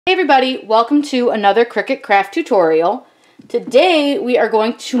Hey everybody, welcome to another Cricut craft tutorial. Today we are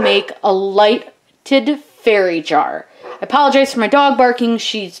going to make a lighted fairy jar. I apologize for my dog barking,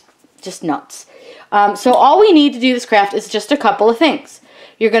 she's just nuts. So all we need to do this craft is just a couple of things.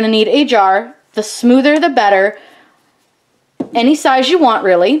 You're going to need a jar, the smoother the better, any size you want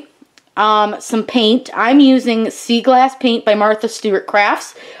really. Some paint. I'm using Sea Glass paint by Martha Stewart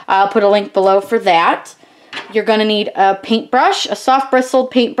Crafts. I'll put a link below for that. You're going to need a paintbrush, a soft bristled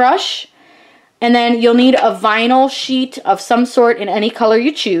paintbrush, and then you'll need a vinyl sheet of some sort in any color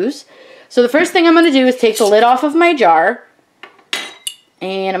you choose. So the first thing I'm going to do is take the lid off of my jar,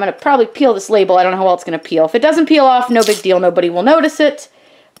 and I'm going to probably peel this label. I don't know how well it's going to peel. If it doesn't peel off, no big deal. Nobody will notice it,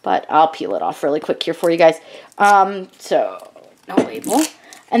 but I'll peel it off really quick here for you guys. So, no label.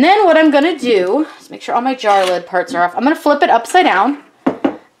 And then what I'm going to do is make sure all my jar lid parts are off. I'm going to flip it upside down.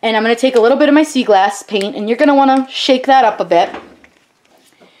 And I'm going to take a little bit of my Sea Glass paint, and you're going to want to shake that up a bit.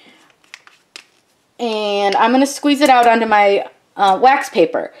 And I'm going to squeeze it out onto my wax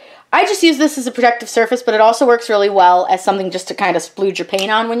paper. I just use this as a protective surface, but it also works really well as something just to kind of splooge your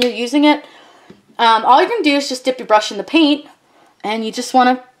paint on when you're using it. All you're going to do is just dip your brush in the paint, and you just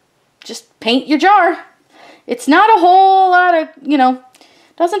want to just paint your jar. It's not a whole lot of,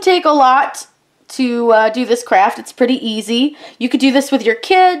 doesn't take a lot to do this craft. It's pretty easy. You could do this with your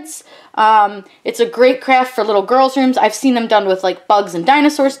kids. It's a great craft for little girls' rooms. I've seen them done with like bugs and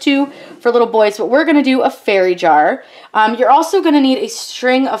dinosaurs too for little boys, but we're going to do a fairy jar. You're also going to need a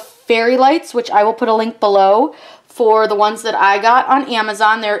string of fairy lights, which I will put a link below for the ones that I got on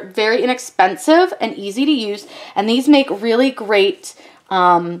Amazon. They're very inexpensive and easy to use, and these make really great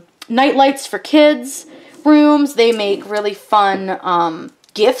night lights for kids' rooms. They make really fun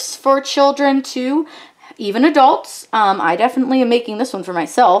gifts for children too, even adults. I definitely am making this one for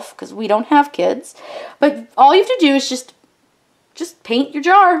myself because we don't have kids. But all you have to do is just paint your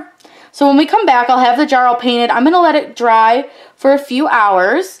jar. So when we come back, I'll have the jar all painted. I'm going to let it dry for a few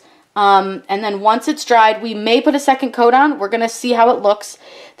hours. And then once it's dried, we may put a second coat on. We're going to see how it looks.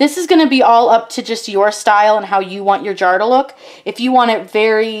 This is going to be all up to just your style and how you want your jar to look. If you want it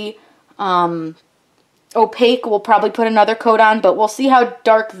very opaque, we'll probably put another coat on, but we'll see how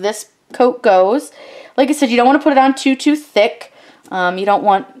dark this coat goes. Like I said, you don't want to put it on too thick. You don't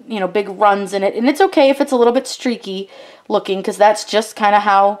want, big runs in it. And it's okay if it's a little bit streaky looking, because that's just kind of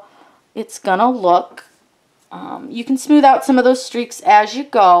how it's gonna look. You can smooth out some of those streaks as you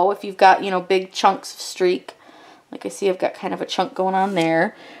go if you've got, big chunks of streak. Like I see I've got kind of a chunk going on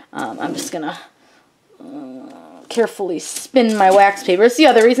there. I'm just gonna carefully spin my wax paper. It's the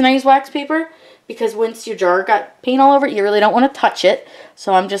other reason I use wax paper, because once your jar got paint all over it, you really don't want to touch it.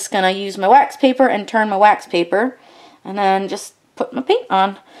 So I'm just going to use my wax paper and turn my wax paper, and then just put my paint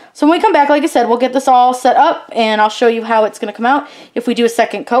on. So when we come back, like I said, we'll get this all set up, and I'll show you how it's going to come out. If we do a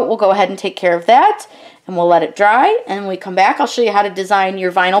second coat, we'll go ahead and take care of that, and we'll let it dry. And when we come back, I'll show you how to design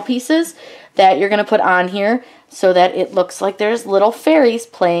your vinyl pieces that you're going to put on here so that it looks like there's little fairies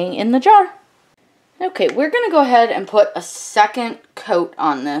playing in the jar. Okay, we're going to go ahead and put a second coat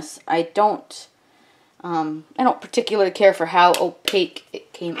on this. I don't particularly care for how opaque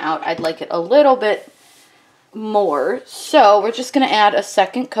it came out. I'd like it a little bit more. So we're just going to add a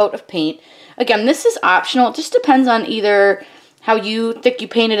second coat of paint. Again, this is optional. It just depends on either how thick you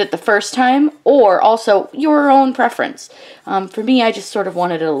painted it the first time, or also your own preference. For me, I just sort of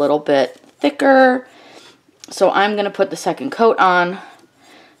wanted it a little bit thicker. So I'm going to put the second coat on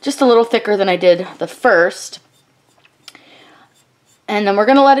just a little thicker than I did the first. And then we're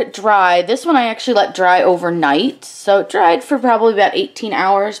going to let it dry. This one I actually let dry overnight. So it dried for probably about 18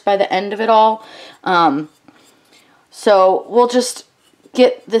 hours by the end of it all. So we'll just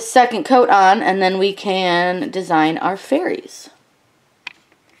get the second coat on, and then we can design our fairies.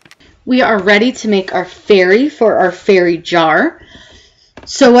 We are ready to make our fairy for our fairy jar.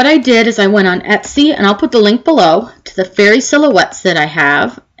 So what I did is I went on Etsy, and I'll put the link below to the fairy silhouettes that I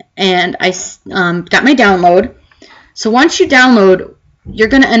have. And I got my download. So once you download, you're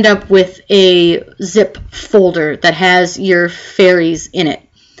going to end up with a zip folder that has your fairies in it.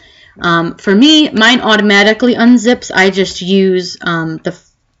 For me, mine automatically unzips. I just use the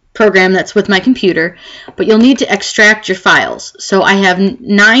program that's with my computer, but you'll need to extract your files. So I have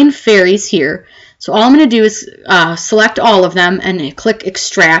 9 fairies here. So all I'm going to do is select all of them and click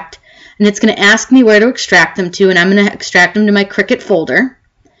extract, and it's going to ask me where to extract them to, and I'm going to extract them to my Cricut folder.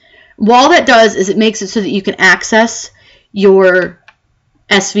 All that does is it makes it so that you can access your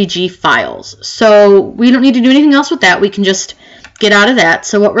SVG files. So we don't need to do anything else with that. We can just get out of that.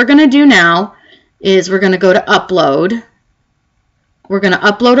 So what we're going to do now is we're going to go to upload. We're going to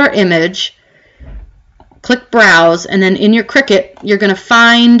upload our image. click Browse, and then in your Cricut, you're going to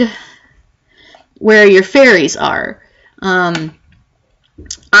find where your fairies are.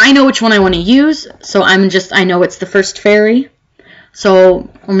 I know which one I want to use, so I know it's the first fairy. So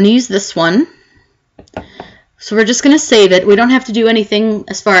I'm going to use this one. So we're just going to save it. We don't have to do anything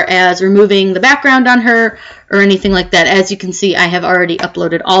as far as removing the background on her or anything like that. As you can see, I have already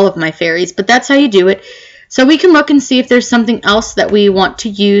uploaded all of my fairies, but that's how you do it. So we can look and see if there's something else that we want to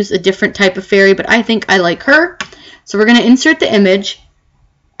use, a different type of fairy, but I think I like her. So we're going to insert the image.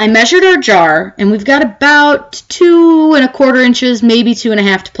 I measured our jar, and we've got about 2¼ inches, maybe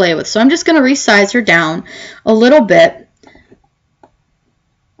 2½ to play with. So I'm just going to resize her down a little bit.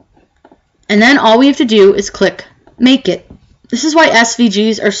 And then all we have to do is click Make It. This is why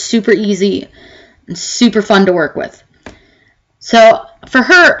SVGs are super easy and super fun to work with. So for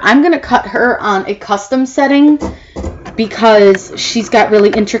her, I'm going to cut her on a custom setting because she's got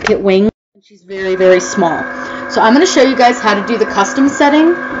really intricate wings and she's very, very small. So I'm going to show you guys how to do the custom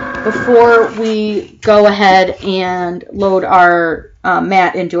setting before we go ahead and load our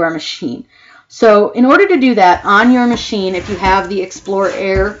mat into our machine. So in order to do that on your machine, if you have the Explorer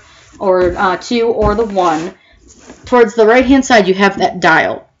Air or 2 or the 1, towards the right hand side you have that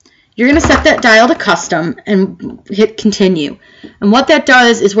dial. You're going to set that dial to custom and hit continue. And what that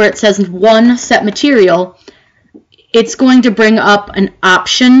does is where it says 1 set material, it's going to bring up an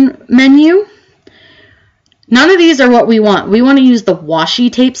option menu. None of these are what we want. We want to use the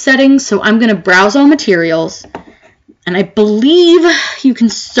washi tape settings, so I'm going to browse all materials. And I believe you can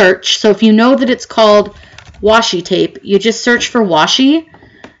search. So if you know that it's called washi tape, you just search for washi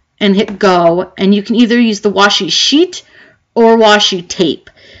and hit go, and you can either use the washi sheet or washi tape.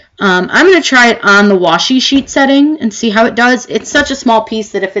 I'm going to try it on the washi sheet setting and see how it does. It's such a small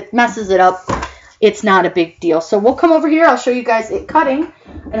piece that if it messes it up, it's not a big deal. So we'll come over here, I'll show you guys it cutting,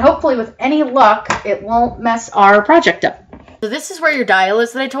 and hopefully with any luck, it won't mess our project up. So this is where your dial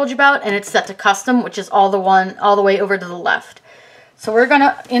is that I told you about, and it's set to custom, which is all the way over to the left. So we're going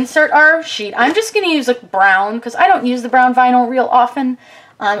to insert our sheet. I'm just going to use like brown because I don't use the brown vinyl real often.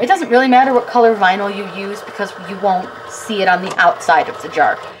 It doesn't really matter what color vinyl you use because you won't see it on the outside of the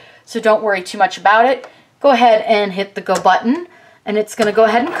jar. So don't worry too much about it. Go ahead and hit the go button, and it's going to go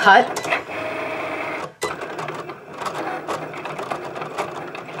ahead and cut.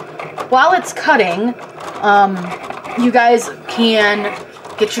 While it's cutting, you guys can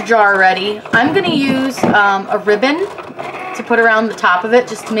get your jar ready. I'm going to use a ribbon to put around the top of it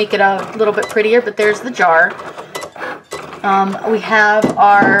just to make it a little bit prettier, but there's the jar. We have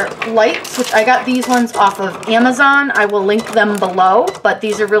our lights, which I got these ones off of Amazon. I will link them below, but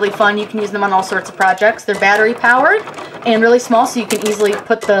these are really fun. You can use them on all sorts of projects. They're battery powered and really small, so you can easily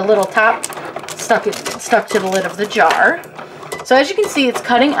put the little top stuck to the lid of the jar. So as you can see, it's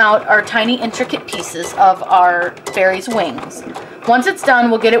cutting out our tiny intricate pieces of our fairy's wings. Once it's done,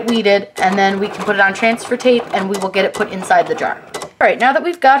 we'll get it weeded, and then we can put it on transfer tape, and we will get it put inside the jar. Alright, now that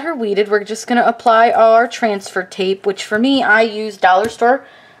we've got her weeded, we're just going to apply our transfer tape, which for me, I use dollar store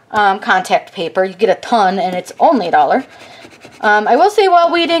contact paper. You get a ton, and it's only $1. I will say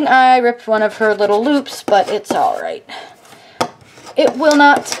while weeding, I ripped one of her little loops, but it's alright. It will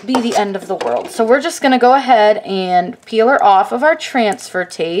not be the end of the world. So we're just going to go ahead and peel her off of our transfer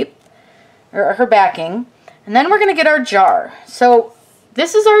tape, or her backing, and then we're going to get our jar. So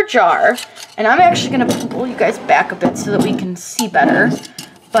this is our jar, and I'm actually going to pull you guys back a bit so that we can see better.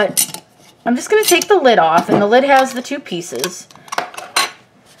 But I'm just going to take the lid off, and the lid has the 2 pieces.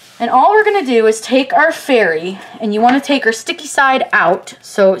 And all we're going to do is take our fairy, and you want to take her sticky side out,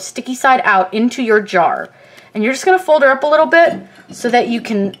 so sticky side out into your jar. And you're just going to fold her up a little bit so that you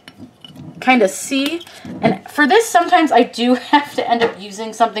can kind of see. And for this, sometimes I do have to end up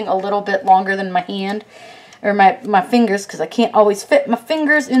using something a little bit longer than my hand or my fingers, because I can't always fit my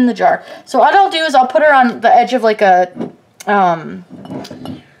fingers in the jar. So what I'll do is I'll put her on the edge of like a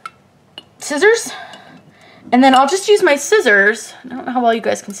scissors, and then I'll just use my scissors. I don't know how well you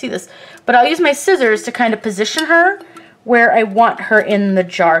guys can see this, but I'll use my scissors to kind of position her where I want her in the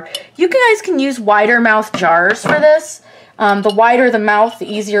jar. You guys can use wider mouth jars for this. The wider the mouth,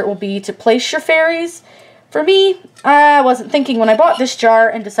 the easier it will be to place your fairies. For me, I wasn't thinking when I bought this jar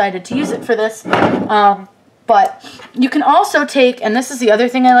and decided to use it for this. But you can also take, and this is the other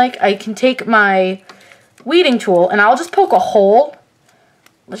thing I like, I can take my weeding tool and I'll just poke a hole,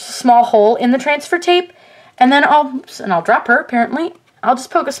 just a small hole in the transfer tape, and then I'll drop her apparently. I'll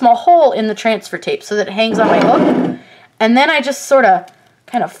just poke a small hole in the transfer tape so that it hangs on my hook. And then I just sort of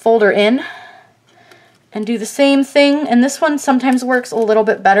kind of fold her in and do the same thing. And this one sometimes works a little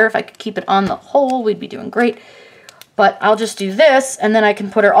bit better. If I could keep it on the hole, we'd be doing great. But I'll just do this, and then I can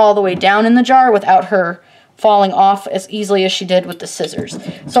put her all the way down in the jar without her falling off as easily as she did with the scissors.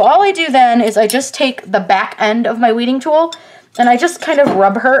 So all I do then is I just take the back end of my weeding tool and I just kind of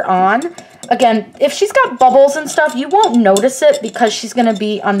rub her on. Again, if she's got bubbles and stuff, you won't notice it because she's going to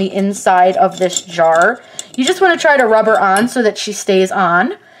be on the inside of this jar. You just want to try to rub her on so that she stays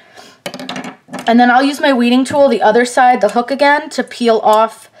on. And then I'll use my weeding tool, the other side, the hook again, to peel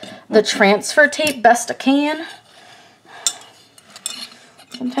off the transfer tape best I can.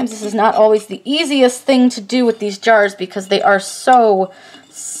 Sometimes this is not always the easiest thing to do with these jars because they are so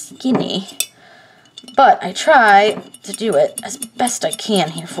skinny. But I try to do it as best I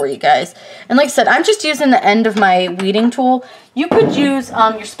can here for you guys. And like I said, I'm just using the end of my weeding tool. You could use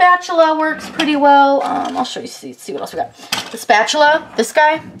your spatula, works pretty well. I'll show you, see what else we got. The spatula, this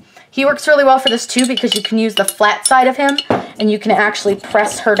guy, he works really well for this too because you can use the flat side of him and you can actually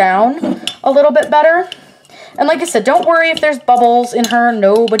press her down a little bit better. And like I said, don't worry if there's bubbles in her.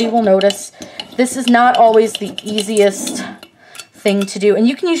 Nobody will notice. This is not always the easiest thing to do. And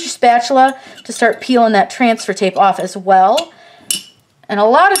you can use your spatula to start peeling that transfer tape off as well. And a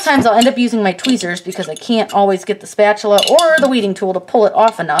lot of times I'll end up using my tweezers because I can't always get the spatula or the weeding tool to pull it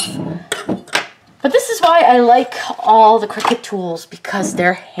off enough. But this is why I like all the Cricut tools, because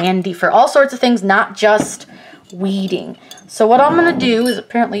they're handy for all sorts of things, not just weeding. So what I'm going to do is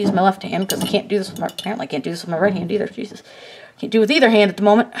apparently use my left hand because I can't do this with my, apparently I can't do this with my right hand either. Jesus. Can't do it with either hand at the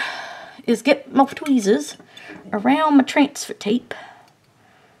moment. Is get my tweezers around my transfer tape.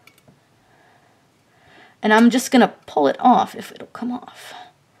 And I'm just going to pull it off if it'll come off.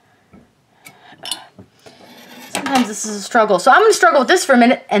 Sometimes this is a struggle. So I'm going to struggle with this for a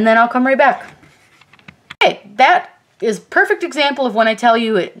minute and then I'll come right back. Okay, that is a perfect example of when I tell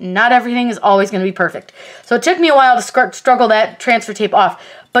you not everything is always going to be perfect. So it took me a while to struggle that transfer tape off.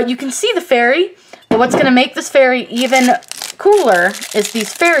 But you can see the fairy. But what's going to make this fairy even cooler is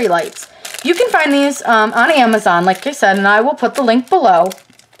these fairy lights. You can find these on Amazon, like I said, and I will put the link below.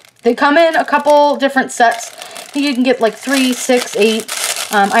 They come in a couple different sets. I think you can get like 3, 6, 8.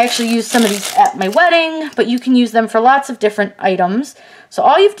 I actually used some of these at my wedding, but you can use them for lots of different items. So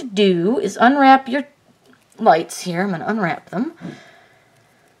all you have to do is unwrap your lights here. I'm going to unwrap them.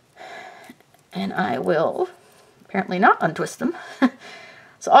 And I will apparently not untwist them.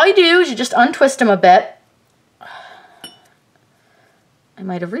 So all you do is you just untwist them a bit. I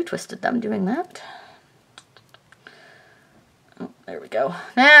might have retwisted them doing that. Oh, there we go.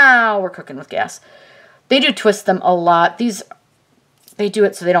 Now we're cooking with gas. They do twist them a lot. These, they do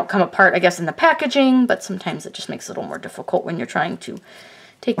it so they don't come apart, I guess, in the packaging, but sometimes it just makes it a little more difficult when you're trying to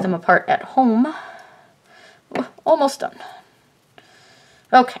take them apart at home. Oh, almost done.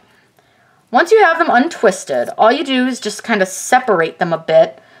 Okay. Once you have them untwisted, all you do is just kind of separate them a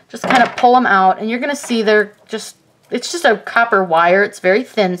bit. Just kind of pull them out, and you're going to see they're just, it's just a copper wire. It's very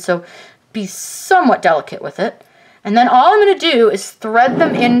thin, so be somewhat delicate with it. And then all I'm going to do is thread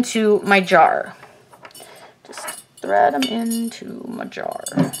them into my jar. Just thread them into my jar.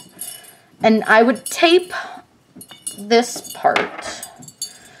 And I would tape this part,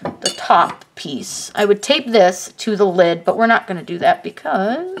 the top piece. I would tape this to the lid, but we're not going to do that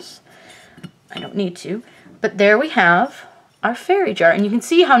because I don't need to. But there we have our fairy jar. And you can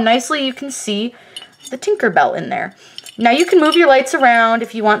see how nicely you can see the Tinkerbell in there. Now you can move your lights around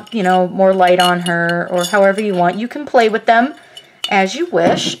if you want, you know, more light on her or however you want. You can play with them as you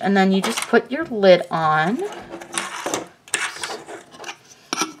wish. And then you just put your lid on.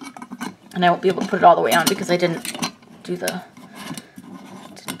 And I won't be able to put it all the way on because I didn't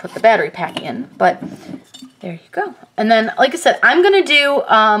put the battery pack in, but there you go. And then, like I said, I'm going to do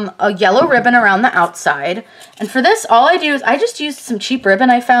a yellow ribbon around the outside. And for this, all I do is I just used some cheap ribbon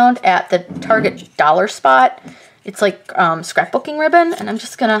I found at the Target dollar spot. It's like scrapbooking ribbon, and I'm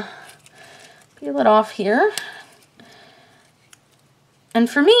just going to peel it off here. And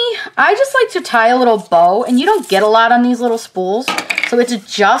for me, I just like to tie a little bow, and you don't get a lot on these little spools, so it's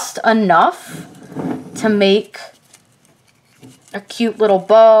just enough to make a cute little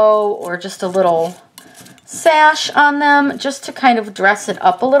bow or just a little sash on them, just to kind of dress it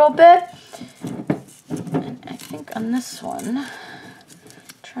up a little bit. And I think on this one,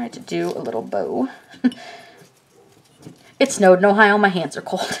 try to do a little bow. It snowed in Ohio, my hands are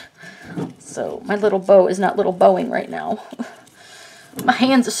cold. So my little bow is not little bowing right now. My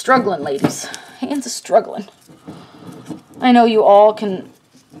hands are struggling, ladies. Hands are struggling. I know you all can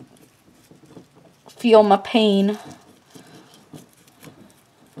feel my pain.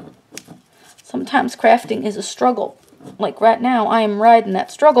 Sometimes crafting is a struggle. Like right now, I am riding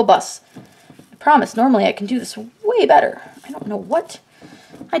that struggle bus. I promise, normally I can do this way better. I don't know what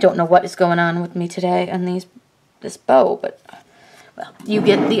is going on with me today and this bow, but Well, you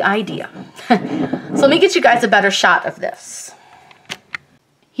get the idea. So let me get you guys a better shot of this.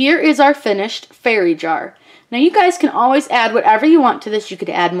 Here is our finished fairy jar. Now you guys can always add whatever you want to this. You could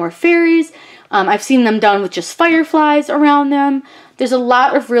add more fairies. I've seen them done with just fireflies around them. There's a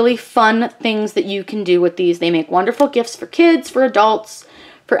lot of really fun things that you can do with these. They make wonderful gifts for kids, for adults,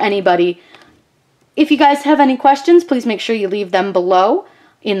 for anybody. If you guys have any questions, please make sure you leave them below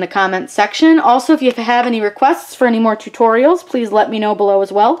in the comments section. Also, if you have any requests for any more tutorials, please let me know below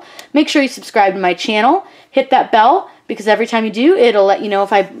as well. Make sure you subscribe to my channel. Hit that bell, because every time you do, it'll let you know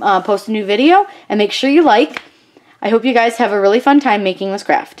if I post a new video. And make sure you like. I hope you guys have a really fun time making this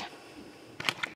craft.